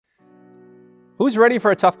Who's ready for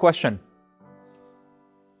a tough question?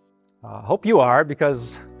 Hope you are,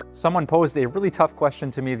 because someone posed a really tough question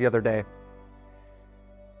to me the other day.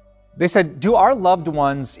 They said, do our loved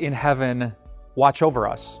ones in heaven watch over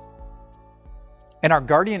us? And are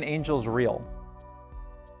guardian angels real?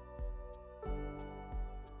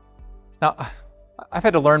 Now, I've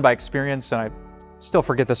had to learn by experience, and I still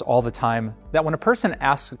forget this all the time, that when a person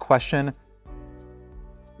asks a question,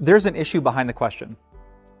 there's an issue behind the question.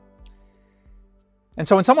 And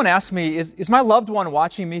so when someone asks me, is my loved one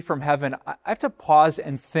watching me from heaven? I have to pause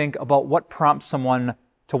and think about what prompts someone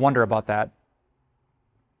to wonder about that.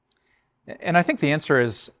 And I think the answer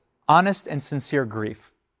is honest and sincere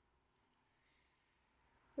grief.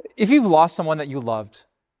 If you've lost someone that you loved,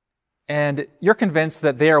 and you're convinced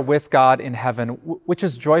that they are with God in heaven, which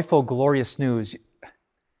is joyful, glorious news,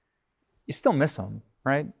 you still miss them,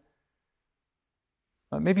 right?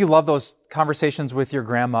 Maybe you love those conversations with your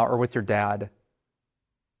grandma or with your dad.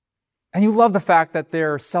 And you love the fact that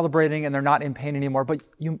they're celebrating and they're not in pain anymore, but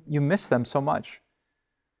you miss them so much.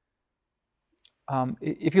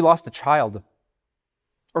 If you lost a child,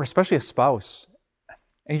 or especially a spouse,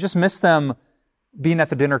 and you just miss them being at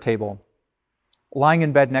the dinner table, lying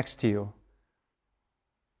in bed next to you.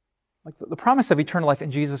 Like the promise of eternal life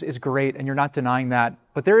in Jesus is great, and you're not denying that,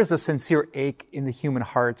 but there is a sincere ache in the human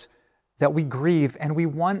heart that we grieve and we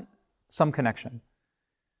want some connection.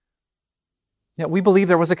 We believe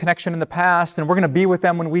there was a connection in the past and we're going to be with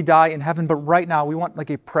them when we die in heaven, but right now we want like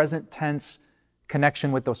a present tense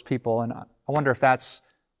connection with those people. And I wonder if that's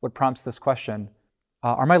what prompts this question.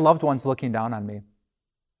 Are my loved ones looking down on me?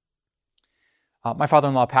 My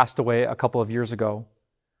father-in-law passed away a couple of years ago.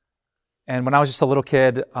 And when I was just a little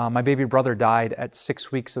kid, my baby brother died at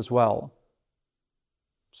 6 weeks as well.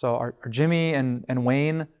 So are Jimmy and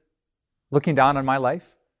Wayne looking down on my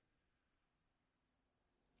life?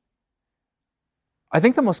 I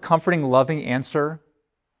think the most comforting, loving answer,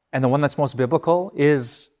 and the one that's most biblical,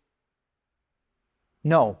 is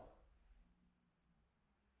no.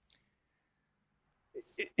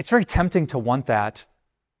 It's very tempting to want that.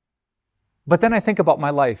 But then I think about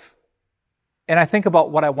my life, and I think about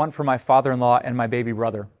what I want for my father-in-law and my baby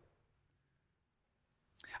brother.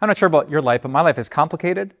 I'm not sure about your life, but my life is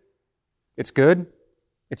complicated. It's good.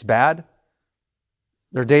 It's bad.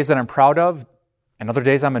 There are days that I'm proud of, and other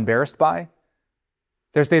days I'm embarrassed by.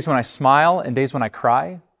 There's days when I smile and days when I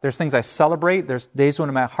cry. There's things I celebrate. There's days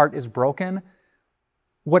when my heart is broken.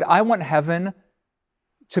 Would I want heaven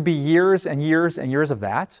to be years and years and years of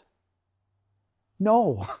that?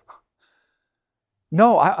 No.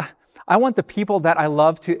 No, I want the people that I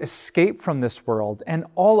love to escape from this world and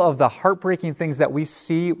all of the heartbreaking things that we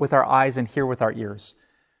see with our eyes and hear with our ears.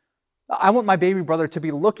 I want my baby brother to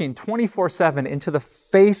be looking 24/7 into the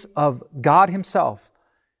face of God Himself.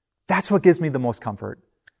 That's what gives me the most comfort.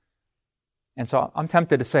 And so I'm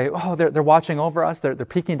tempted to say, oh, they're watching over us, they're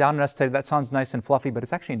peeking down on us today. That sounds nice and fluffy, but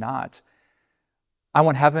it's actually not. I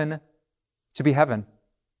want heaven to be heaven.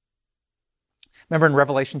 Remember in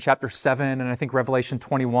Revelation chapter 7, and I think Revelation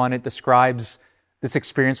 21, it describes this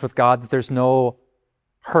experience with God, that there's no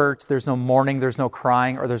hurt, there's no mourning, there's no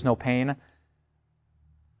crying, or there's no pain.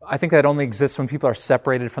 I think that only exists when people are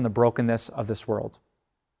separated from the brokenness of this world.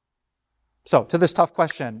 So, to this tough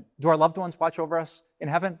question, do our loved ones watch over us in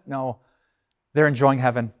heaven? No, they're enjoying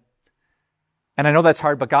heaven. And I know that's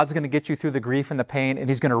hard, but God's going to get you through the grief and the pain, and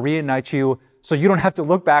He's going to reunite you so you don't have to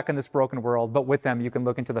look back in this broken world, but with them you can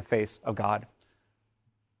look into the face of God.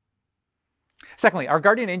 Secondly, are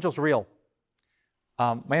guardian angels real?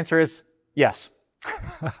 My answer is yes.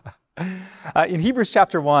 In Hebrews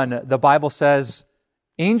chapter 1, the Bible says,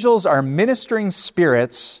 angels are ministering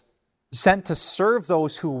spirits sent to serve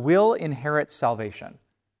those who will inherit salvation.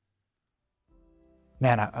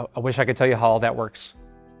 Man, I wish I could tell you how all that works.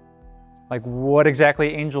 Like what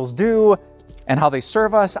exactly angels do and how they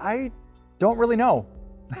serve us, I don't really know.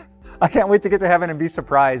 I can't wait to get to heaven and be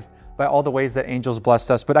surprised by all the ways that angels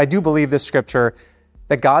blessed us. But I do believe this scripture,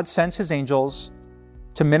 that God sends His angels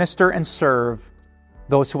to minister and serve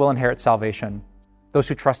those who will inherit salvation, those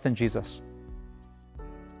who trust in Jesus.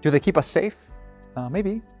 Do they keep us safe?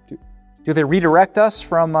 Maybe. Do they redirect us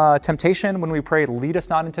from temptation when we pray, lead us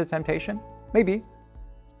not into temptation? Maybe.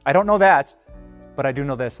 I don't know that, but I do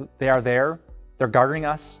know this. They are there, they're guarding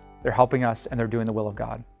us, they're helping us, and they're doing the will of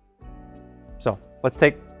God. So let's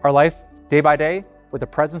take our life day by day with the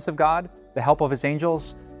presence of God, the help of His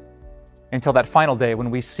angels, until that final day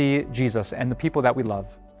when we see Jesus and the people that we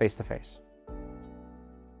love face to face.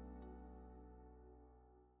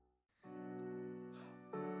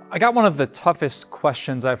 I got one of the toughest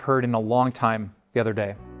questions I've heard in a long time the other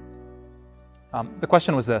day. The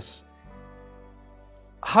question was this: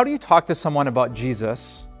 How do you talk to someone about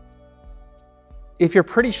Jesus if you're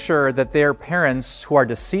pretty sure that their parents who are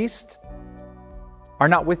deceased are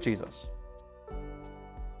not with Jesus?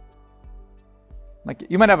 Like,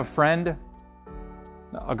 you might have a friend,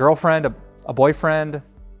 a girlfriend, a boyfriend,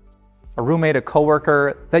 a roommate, a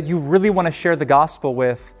coworker that you really want to share the gospel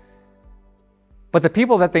with, but the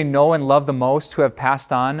people that they know and love the most who have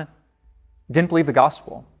passed on didn't believe the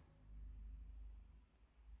gospel.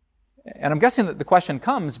 And I'm guessing that the question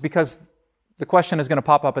comes because the question is going to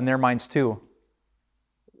pop up in their minds too.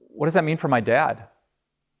 What does that mean for my dad?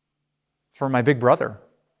 For my big brother?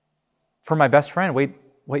 For my best friend? Wait,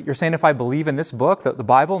 you're saying if I believe in this book, the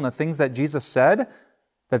Bible, and the things that Jesus said,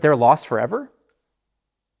 that they're lost forever?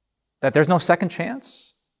 That there's no second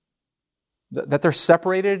chance? That they're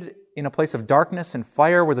separated in a place of darkness and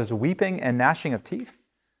fire where there's weeping and gnashing of teeth?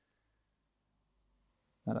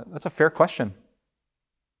 That's a fair question.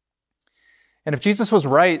 And if Jesus was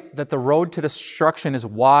right that the road to destruction is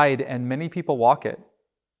wide and many people walk it,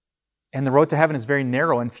 and the road to heaven is very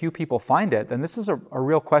narrow and few people find it, then this is a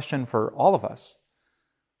real question for all of us.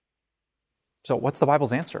 So what's the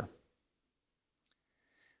Bible's answer?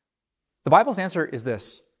 The Bible's answer is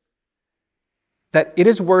this: that it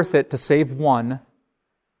is worth it to save one,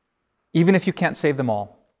 even if you can't save them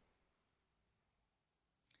all.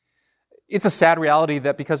 It's a sad reality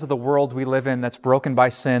that because of the world we live in that's broken by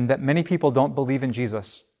sin, that many people don't believe in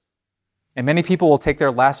Jesus. And many people will take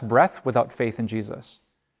their last breath without faith in Jesus.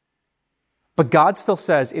 But God still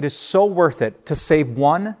says it is so worth it to save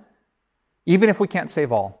one, even if we can't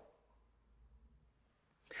save all.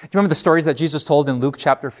 Do you remember the stories that Jesus told in Luke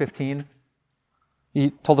chapter 15?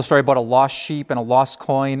 He told a story about a lost sheep and a lost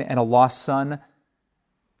coin and a lost son.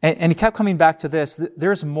 And he kept coming back to this.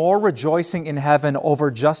 There's more rejoicing in heaven over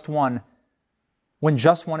just one when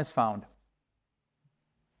just one is found.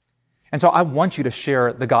 And so I want you to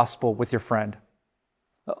share the gospel with your friend.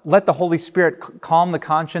 Let the Holy Spirit calm the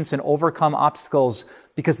conscience and overcome obstacles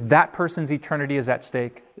because that person's eternity is at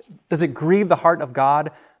stake. Does it grieve the heart of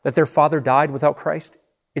God that their father died without Christ?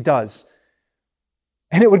 It does.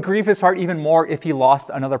 And it would grieve his heart even more if he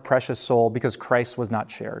lost another precious soul because Christ was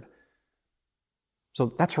not shared.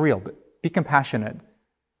 So that's real, but be compassionate.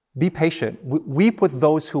 Be patient. Weep with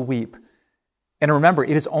those who weep. And remember,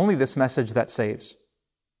 it is only this message that saves.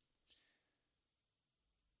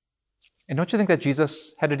 And don't you think that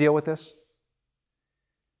Jesus had to deal with this?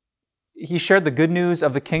 He shared the good news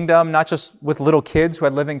of the kingdom, not just with little kids who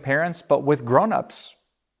had living parents, but with grown-ups.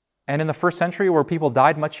 And in the first century where people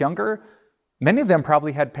died much younger, many of them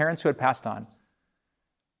probably had parents who had passed on.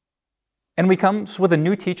 And he comes with a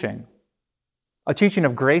new teaching, a teaching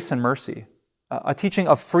of grace and mercy, a teaching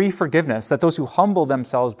of free forgiveness, that those who humble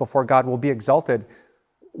themselves before God will be exalted.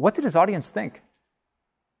 What did his audience think?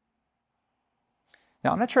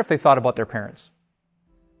 Now, I'm not sure if they thought about their parents,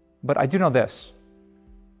 but I do know this,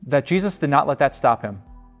 that Jesus did not let that stop him.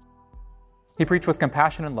 He preached with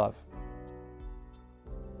compassion and love.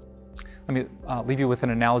 Let me leave you with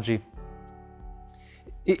an analogy.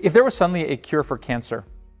 If there was suddenly a cure for cancer,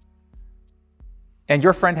 and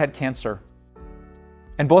your friend had cancer,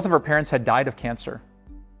 and both of her parents had died of cancer,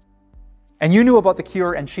 and you knew about the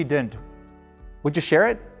cure and she didn't, would you share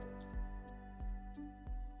it?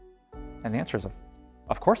 And the answer is,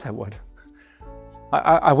 of course I would.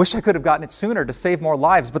 I wish I could have gotten it sooner to save more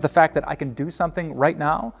lives, but the fact that I can do something right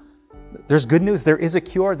now, there's good news, there is a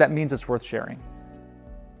cure, that means it's worth sharing.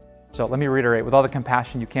 So let me reiterate, with all the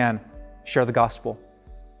compassion you can, share the gospel.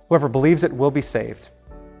 Whoever believes it will be saved.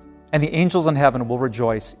 And the angels in heaven will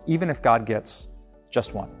rejoice, even if God gets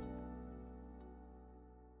just one.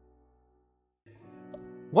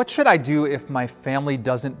 What should I do if my family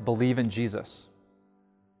doesn't believe in Jesus?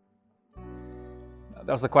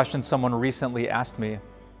 That was the question someone recently asked me.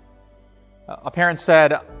 A parent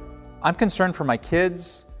said, I'm concerned for my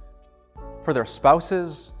kids, for their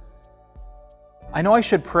spouses. I know I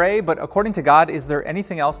should pray, but according to God, is there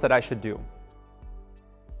anything else that I should do?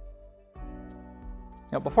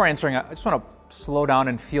 Now, before answering, I just want to slow down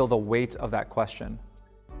and feel the weight of that question.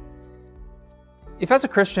 If as a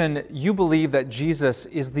Christian, you believe that Jesus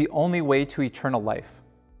is the only way to eternal life,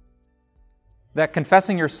 that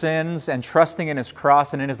confessing your sins and trusting in his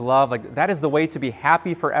cross and in his love, like that is the way to be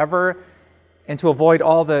happy forever and to avoid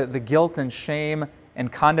all the guilt and shame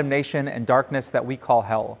and condemnation and darkness that we call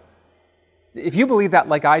hell. If you believe that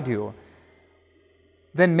like I do,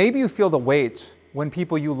 then maybe you feel the weight when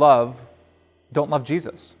people you love don't love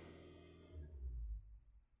Jesus.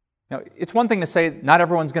 Now, it's one thing to say not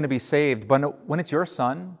everyone's going to be saved, but when it's your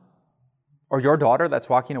son or your daughter that's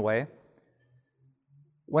walking away,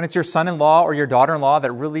 When it's your son-in-law or your daughter-in-law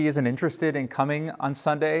that really isn't interested in coming on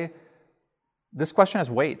Sunday, this question has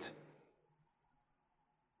weight.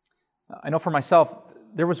 I know for myself,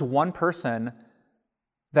 there was one person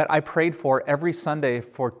that I prayed for every Sunday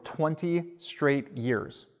for 20 straight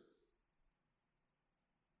years.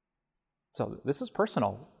 So this is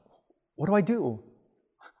personal. What do I do?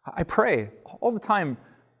 I pray all the time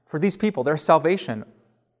for these people, their salvation.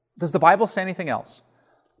 Does the Bible say anything else?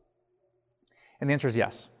 And the answer is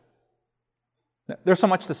yes. There's so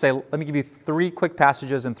much to say. Let me give you 3 quick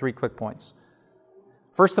passages and 3 quick points.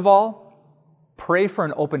 First of all, pray for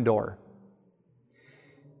an open door.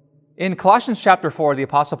 In Colossians chapter 4, the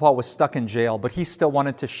Apostle Paul was stuck in jail, but he still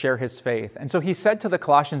wanted to share his faith. And so he said to the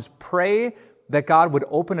Colossians, pray that God would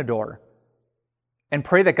open a door and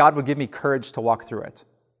pray that God would give me courage to walk through it.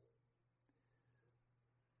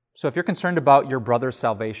 So if you're concerned about your brother's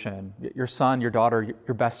salvation, your son, your daughter,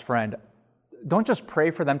 your best friend, don't just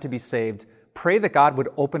pray for them to be saved. Pray that God would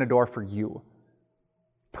open a door for you.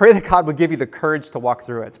 Pray that God would give you the courage to walk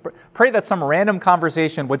through it. Pray that some random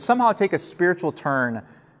conversation would somehow take a spiritual turn,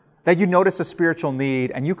 that you notice a spiritual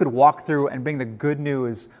need, and you could walk through and bring the good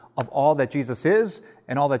news of all that Jesus is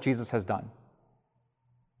and all that Jesus has done.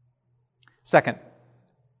 Second,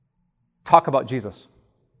 talk about Jesus.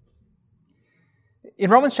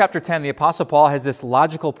 In Romans chapter 10, the Apostle Paul has this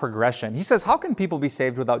logical progression. He says, how can people be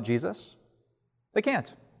saved without Jesus? They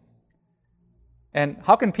can't. And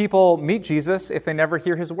how can people meet Jesus if they never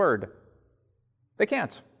hear his word? They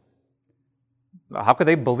can't. How could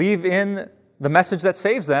they believe in the message that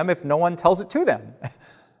saves them if no one tells it to them?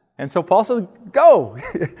 And so Paul says, go.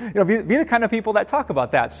 Be the kind of people that talk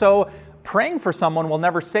about that. So praying for someone will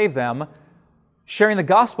never save them. Sharing the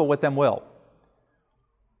gospel with them will.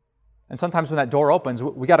 And sometimes when that door opens,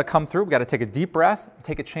 we got to come through. We got to take a deep breath,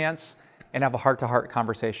 take a chance, and have a heart-to-heart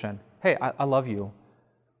conversation. Hey, I love you.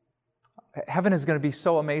 Heaven is going to be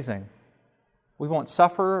so amazing. We won't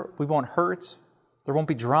suffer. We won't hurt. There won't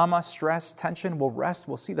be drama, stress, tension. We'll rest.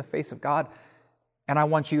 We'll see the face of God. And I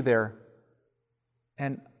want you there.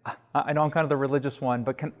 And I know I'm kind of the religious one,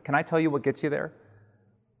 but can I tell you what gets you there?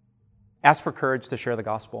 Ask for courage to share the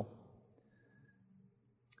gospel.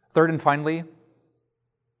 Third and finally,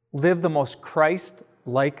 live the most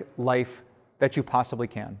Christ-like life that you possibly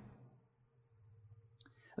can.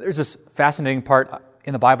 There's this fascinating part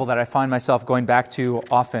in the Bible that I find myself going back to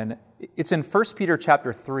often. It's in 1 Peter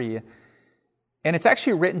chapter 3, and it's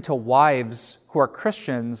actually written to wives who are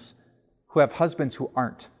Christians who have husbands who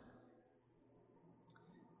aren't.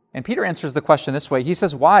 And Peter answers the question this way. He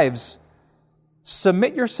says, wives,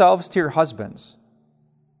 submit yourselves to your husbands,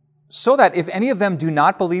 so that if any of them do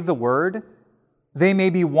not believe the word, they may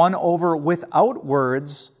be won over without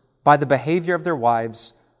words by the behavior of their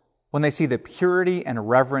wives when they see the purity and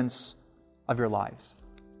reverence of your lives.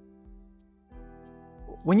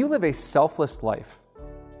 When you live a selfless life,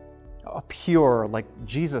 a pure, like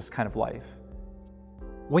Jesus kind of life,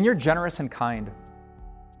 when you're generous and kind,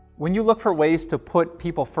 when you look for ways to put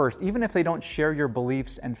people first, even if they don't share your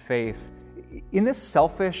beliefs and faith, in this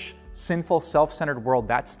selfish, sinful, self-centered world,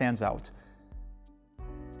 that stands out.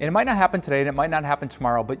 And it might not happen today, and it might not happen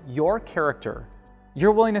tomorrow, but your character,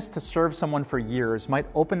 your willingness to serve someone for years might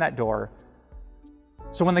open that door.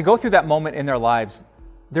 So when they go through that moment in their lives,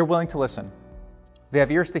 they're willing to listen. They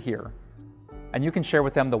have ears to hear. And you can share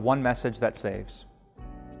with them the one message that saves.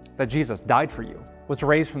 That Jesus died for you, was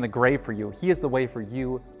raised from the grave for you. He is the way for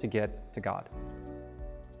you to get to God.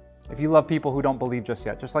 If you love people who don't believe just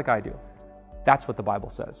yet, just like I do, that's what the Bible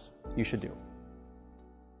says you should do.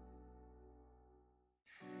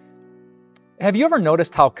 Have you ever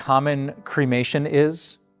noticed how common cremation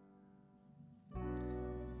is?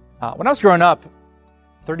 When I was growing up,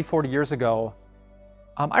 30, 40 years ago,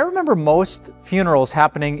 I remember most funerals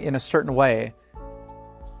happening in a certain way.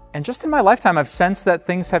 And just in my lifetime, I've sensed that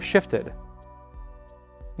things have shifted.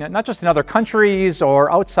 Not just in other countries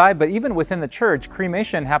or outside, but even within the church,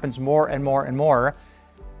 cremation happens more and more and more.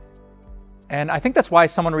 And I think that's why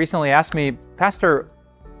someone recently asked me, Pastor,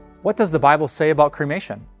 what does the Bible say about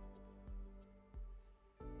cremation?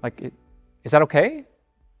 Is that okay?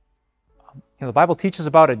 The Bible teaches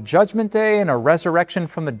about a judgment day and a resurrection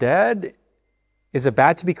from the dead. Is it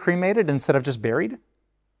bad to be cremated instead of just buried?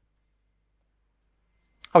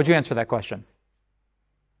 How would you answer that question?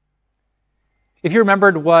 If you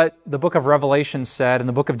remembered what the book of Revelation said in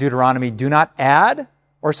the book of Deuteronomy, do not add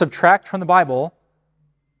or subtract from the Bible,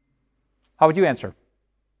 how would you answer?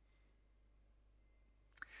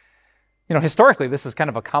 Historically, this is kind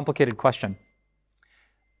of a complicated question.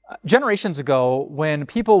 Generations ago, when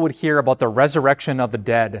people would hear about the resurrection of the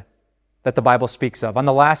dead that the Bible speaks of, on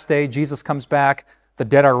the last day, Jesus comes back, the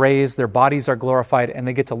dead are raised, their bodies are glorified, and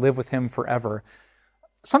they get to live with him forever.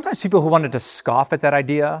 Sometimes people who wanted to scoff at that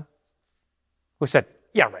idea, who said,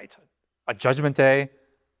 yeah, right, a judgment day,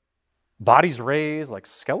 bodies raised like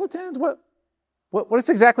skeletons? What is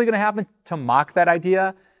exactly going to happen to mock that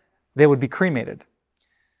idea? They would be cremated.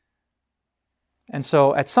 And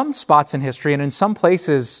so at some spots in history and in some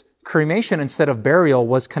places, cremation instead of burial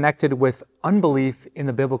was connected with unbelief in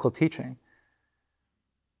the biblical teaching.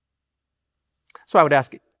 So I would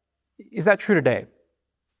ask, is that true today?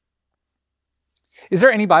 Is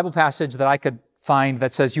there any Bible passage that I could find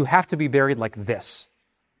that says you have to be buried like this?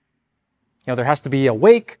 There has to be a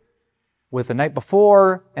wake with the night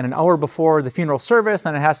before and an hour before the funeral service,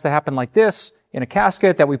 then it has to happen like this in a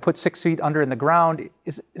casket that we put 6 feet under in the ground.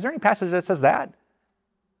 Is there any passage that says that?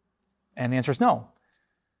 And the answer is no.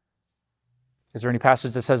 Is there any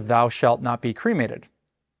passage that says thou shalt not be cremated?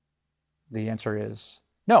 The answer is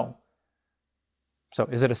no. So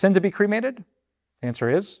is it a sin to be cremated? The answer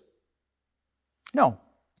is no.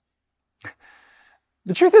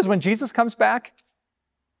 The truth is, when Jesus comes back,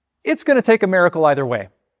 it's going to take a miracle either way.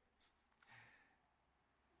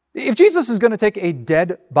 If Jesus is going to take a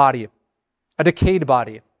dead body, a decayed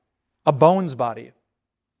body, a bones body,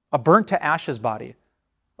 a burnt to ashes body,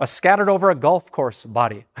 a scattered over a golf course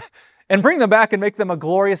body, and bring them back and make them a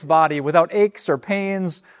glorious body without aches or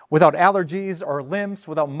pains, without allergies or limps,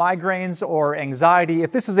 without migraines or anxiety,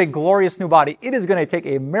 if this is a glorious new body, it is going to take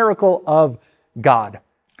a miracle of God.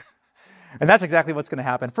 And that's exactly what's going to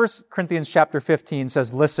happen. 1 Corinthians chapter 15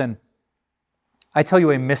 says, listen, I tell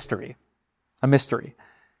you a mystery.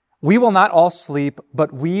 We will not all sleep,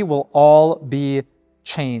 but we will all be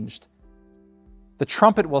changed. The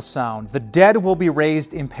trumpet will sound, the dead will be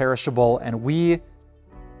raised imperishable, and we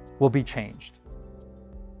will be changed.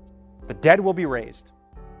 The dead will be raised.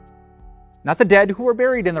 Not the dead who were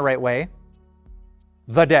buried in the right way,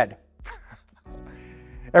 the dead.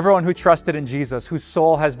 Everyone who trusted in Jesus, whose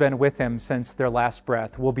soul has been with him since their last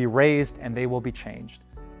breath, will be raised and they will be changed.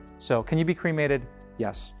 So, can you be cremated?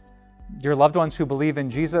 Yes. Your loved ones who believe in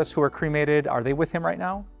Jesus, who are cremated, are they with him right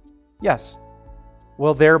now? Yes.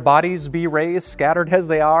 Will their bodies be raised, scattered as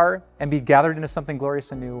they are, and be gathered into something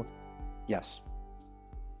glorious and new? Yes.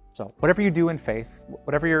 So, whatever you do in faith,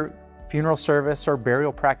 whatever your funeral service or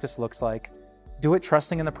burial practice looks like, do it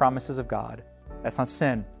trusting in the promises of God. That's not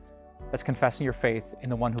sin. That's confessing your faith in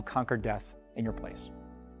the one who conquered death in your place.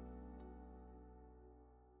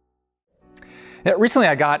 Recently,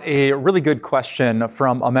 I got a really good question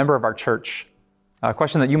from a member of our church, a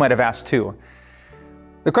question that you might have asked too.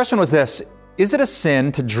 The question was this: is it a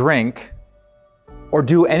sin to drink or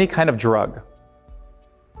do any kind of drug?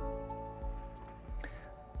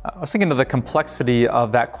 I was thinking of the complexity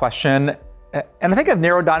of that question, and I think I've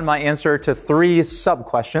narrowed down my answer to 3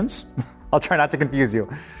 sub-questions. I'll try not to confuse you.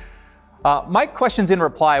 My questions in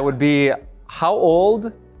reply would be: how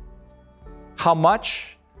old, how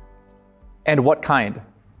much, and what kind?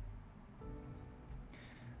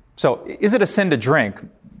 So, is it a sin to drink?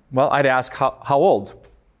 Well, I'd ask, how old?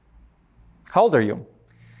 How old are you?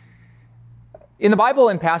 In the Bible,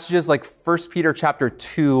 in passages like 1 Peter chapter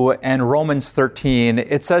 2 and Romans 13,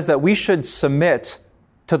 it says that we should submit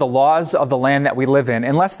to the laws of the land that we live in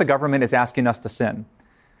unless the government is asking us to sin.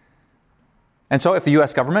 And so if the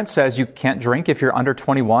U.S. government says you can't drink if you're under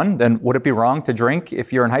 21, then would it be wrong to drink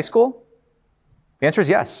if you're in high school? The answer is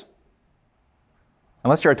yes.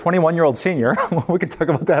 Unless you're a 21-year-old senior, we can talk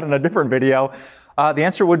about that in a different video. The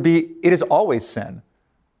answer would be, it is always sin.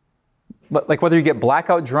 Like whether you get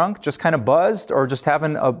blackout drunk, just kind of buzzed, or just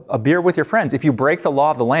having a beer with your friends. If you break the law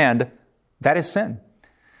of the land, that is sin.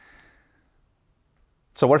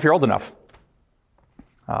 So what if you're old enough?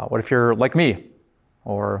 What if you're like me,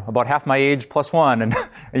 or about half my age plus 1, and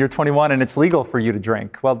you're 21 and it's legal for you to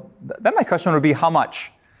drink? Well, then my question would be, how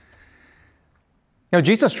much?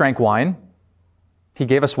 Jesus drank wine. He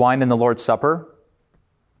gave us wine in the Lord's Supper.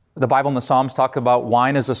 The Bible and the Psalms talk about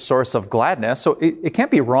wine as a source of gladness. So it can't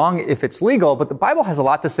be wrong if it's legal, but the Bible has a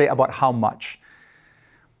lot to say about how much.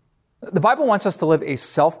 The Bible wants us to live a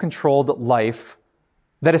self-controlled life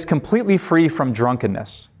that is completely free from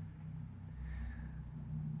drunkenness.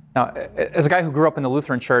 Now, as a guy who grew up in the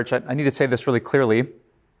Lutheran Church, I need to say this really clearly.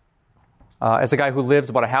 As a guy who lives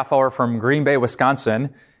about a half hour from Green Bay,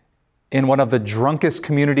 Wisconsin, in one of the drunkest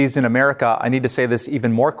communities in America, I need to say this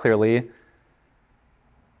even more clearly,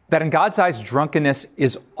 that in God's eyes, drunkenness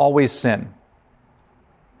is always sin.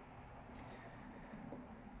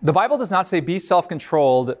 The Bible does not say be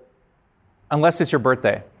self-controlled unless it's your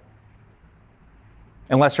birthday,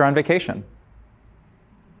 unless you're on vacation,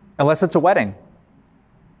 unless it's a wedding,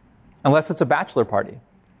 unless it's a bachelor party.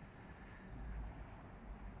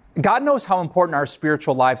 God knows how important our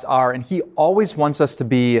spiritual lives are, and He always wants us to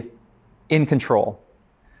be in control.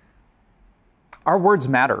 Our words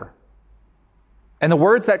matter. And the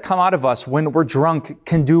words that come out of us when we're drunk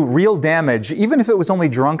can do real damage, even if it was only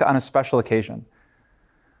drunk on a special occasion.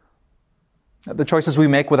 The choices we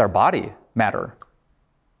make with our body matter.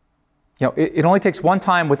 It only takes one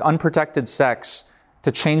time with unprotected sex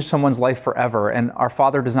to change someone's life forever, and our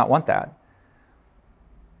Father does not want that.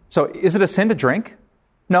 So is it a sin to drink?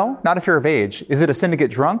 No, not if you're of age. Is it a sin to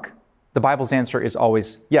get drunk? The Bible's answer is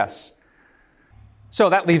always yes. So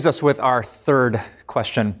that leaves us with our third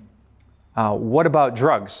question. What about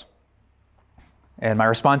drugs? And my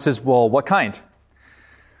response is, well, what kind?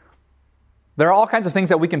 There are all kinds of things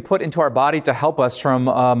that we can put into our body to help us from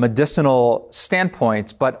a medicinal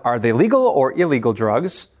standpoint, but are they legal or illegal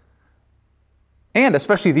drugs? And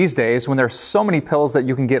especially these days, when there are so many pills that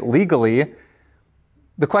you can get legally,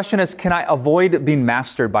 the question is, can I avoid being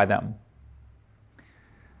mastered by them?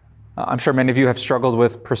 I'm sure many of you have struggled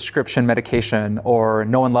with prescription medication or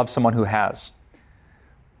know and love someone who has.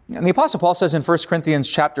 And the Apostle Paul says in 1 Corinthians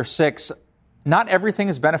chapter 6, not everything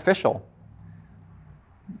is beneficial.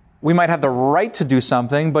 We might have the right to do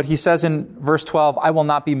something, but he says in verse 12, I will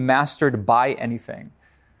not be mastered by anything.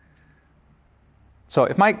 So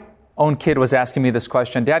if my own kid was asking me this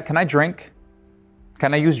question, Dad, can I drink?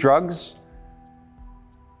 Can I use drugs?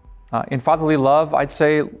 In fatherly love, I'd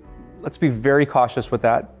say, let's be very cautious with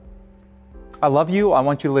that. I love you. I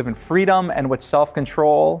want you to live in freedom and with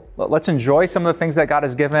self-control. Let's enjoy some of the things that God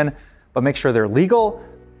has given, but make sure they're legal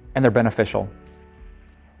and they're beneficial.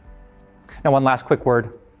 Now, one last quick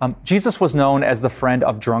word. Jesus was known as the friend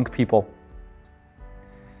of drunk people.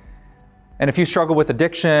 And if you struggle with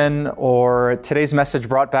addiction or today's message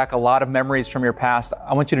brought back a lot of memories from your past,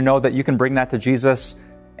 I want you to know that you can bring that to Jesus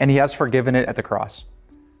and He has forgiven it at the cross.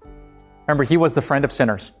 Remember, He was the friend of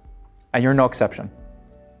sinners, and you're no exception.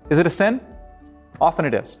 Is it a sin? Often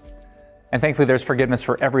it is. And thankfully, there's forgiveness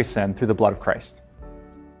for every sin through the blood of Christ.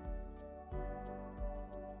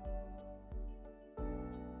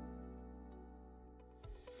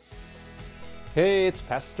 Hey, it's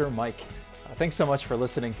Pastor Mike. Thanks so much for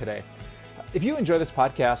listening today. If you enjoy this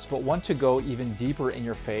podcast but want to go even deeper in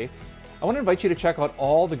your faith, I want to invite you to check out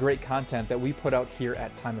all the great content that we put out here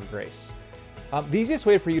at Time of Grace. The easiest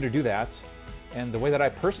way for you to do that, and the way that I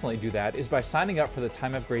personally do that, is by signing up for the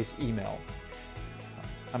Time of Grace email.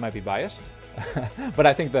 I might be biased, but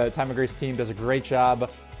I think the Time of Grace team does a great job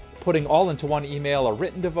putting all into one email, a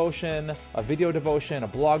written devotion, a video devotion, a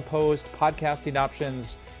blog post, podcasting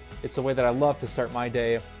options. It's the way that I love to start my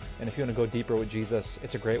day. And if you want to go deeper with Jesus,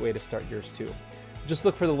 it's a great way to start yours too. Just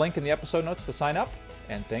look for the link in the episode notes to sign up,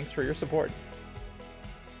 and thanks for your support.